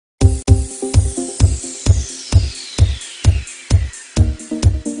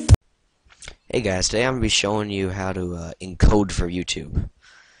Hey guys, today I'm going to be showing you how to encode for YouTube.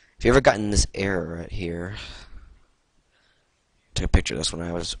 If you ever gotten this error right here, took a picture of this when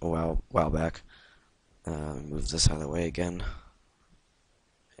I was a while back. Move this out of the way again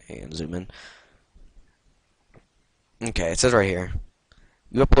and zoom in. Okay, it says right here,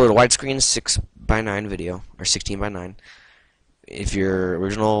 you upload a widescreen 6:9 video or 16:9. If your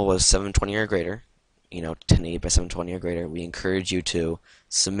original was 720 or greater, 1080 by 720 or greater, we encourage you to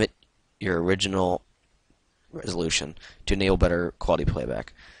submit your original resolution to enable better quality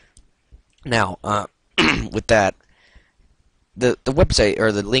playback. Now, with that, the website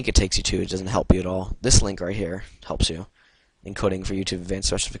or the link it takes you to doesn't help you at all. This link right here helps you. Encoding for YouTube Advanced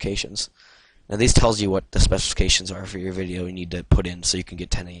Specifications. Now, these tells you what the specifications are for your video you need to put in so you can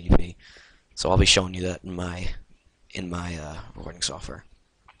get 1080p. So I'll be showing you that in my recording software.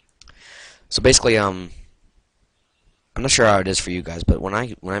 So basically, I'm not sure how it is for you guys, but when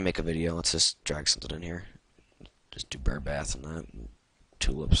I make a video, let's just drag something in here. Just do bird bath and that, and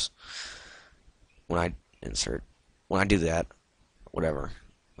tulips. When I do that, whatever.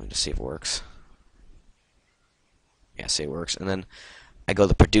 Let me just see if it works. Yeah, see it works. And then I go to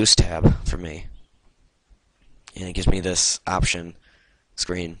the Produce tab for me, and it gives me this option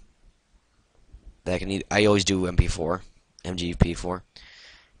screen that I can. I always do MP4, MGP4.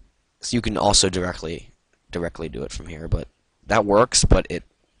 So you can also directly do it from here, but that works. But it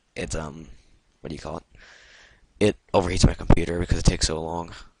what do you call it? It overheats my computer because it takes so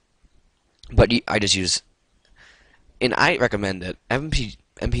long. But I just use, and I recommend it.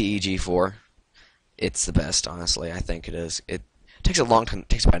 MPEG4. It's the best, honestly. I think it is. It takes a long time. It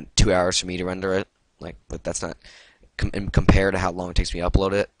takes about 2 hours for me to render it. But that's not compared to how long it takes me to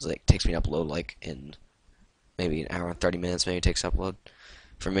upload it. It's it takes me to upload in maybe an hour and 30 minutes. Maybe it takes to upload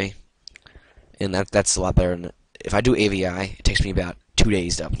for me, and that's a lot better than if I do AVI. It takes me about 2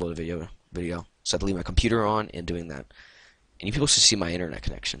 days to upload a video. So I have to leave my computer on and doing that. And you people should see my internet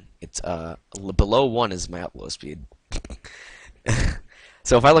connection. It's below 1 is my upload speed.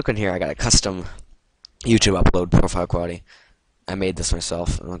 So if I look in here, I got a custom YouTube upload profile quality. I made this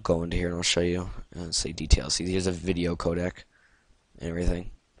myself, and I'll go into here and I'll show you and say details. See, here's a video codec and everything.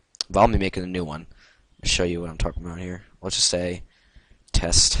 But I'll be making a new one. I'll show you what I'm talking about here. Let's just say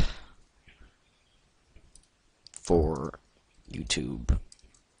test for YouTube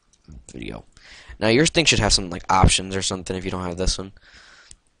video. Now your thing should have some options or something if you don't have this one,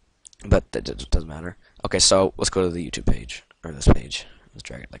 but that doesn't matter. Okay, so let's go to the YouTube page or this page. Let's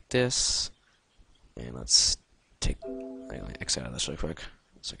drag it like this, and let's take X out of this really quick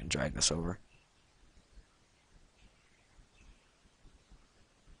so I can drag this over.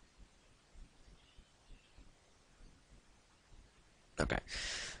 Okay,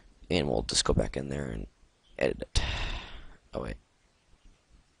 and we'll just go back in there and edit it. Oh wait.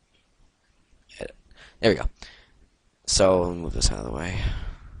 There we go. So let me move this out of the way.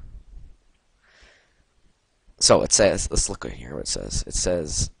 So it says, let's look at here what it says. It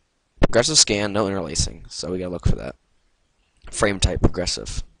says progressive scan, no interlacing. So we gotta look for that. Frame type,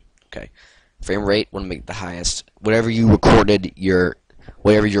 progressive. Okay. Frame rate, want to make it the highest. Whatever you're recording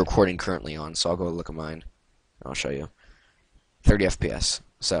currently on. So I'll go look at mine. I'll show you. 30 FPS.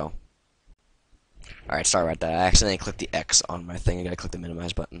 So. Alright, sorry about that. I accidentally clicked the X on my thing. I gotta click the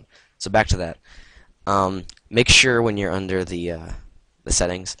minimize button. So back to that. Make sure when you're under the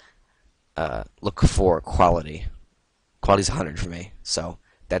settings, look for quality. Quality's 100 for me, so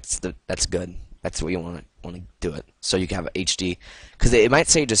that's good. That's what you want to do it. So you can have HD, because it might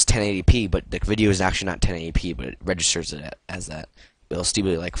say just 1080p, but the video is actually not 1080p, but it registers it as that. It'll still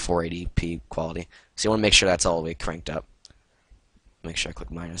be 480p quality. So you want to make sure that's all the way cranked up. Make sure I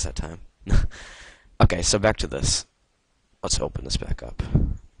click minus that time. Okay, so back to this. Let's open this back up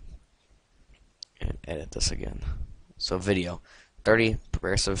and edit this again. So video, 30,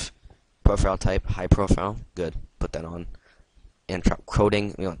 progressive, profile type, high profile, good, put that on. And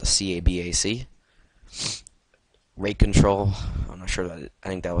coding, we want the CABAC. Rate control, I'm not sure that I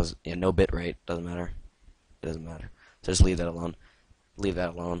think that was no bit rate, doesn't matter. It doesn't matter. So just leave that alone. Leave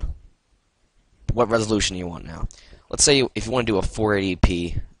that alone. What resolution you want now? Let's say if you want to do a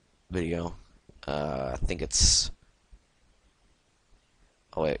 480p video, I think it's,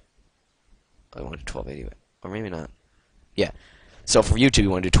 oh wait, I want to do 1280, or maybe not. Yeah. So for YouTube, you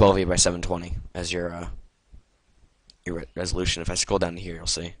want to do 1280 by 720 as your resolution. If I scroll down to here, you'll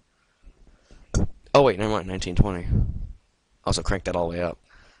see. Oh wait, never mind, 1920. Also crank that all the way up.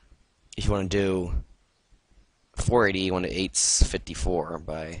 If you want to do 480, you want to 854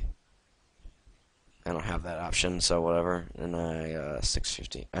 by. I don't have that option, so whatever. And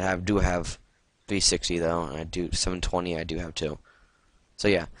 650. Do have 360 though, and I do 720. I do have too. So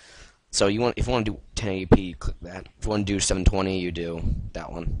yeah. So if you want to do 1080p, you click that. If you want to do 720, you do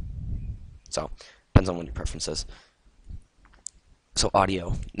that one. So depends on what your preference is. So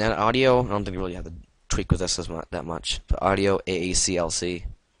audio. Now audio, I don't think you really have to tweak with this that much. But audio AACLC,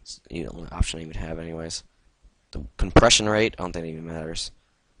 you know, the option I even have anyways. The compression rate, I don't think it even matters.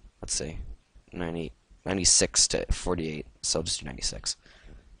 Let's see, 96 to 48. So just do 96.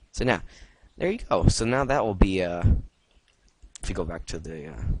 So now, there you go. So now that will be if you go back to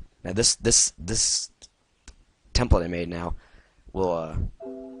the now this template I made now will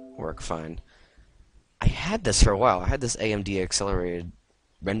work fine. I had this for a while. I had this AMD accelerated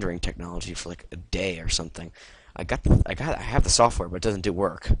rendering technology for like a day or something. I have the software, but it doesn't do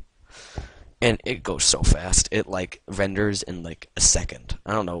work. And it goes so fast. It like renders in like a second.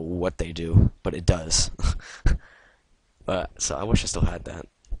 I don't know what they do, but it does. But so I wish I still had that.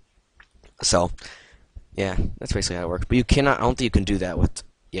 So yeah, that's basically how it works. But you cannot. I don't think you can do that with.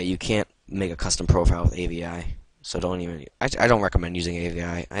 Yeah, you can't make a custom profile with AVI. So don't even. I don't recommend using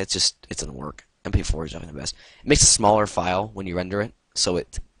AVI. It doesn't work. MP4 is definitely the best. It makes a smaller file when you render it, so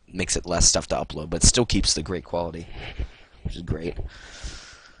it makes it less stuff to upload, but it still keeps the great quality, which is great.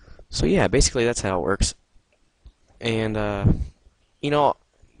 So yeah, basically that's how it works. And you know,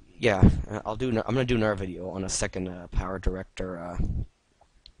 yeah, I'm gonna do another video on a second Power Director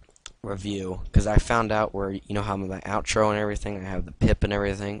review, because I found out where, you know how my outro and everything, I have the pip and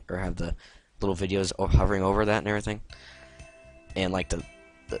everything, or have the little videos hovering over that and everything, and like the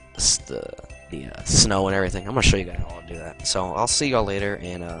snow and everything. I'm gonna show you guys how to do that. So I'll see y'all later,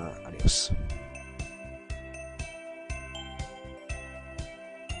 and adios.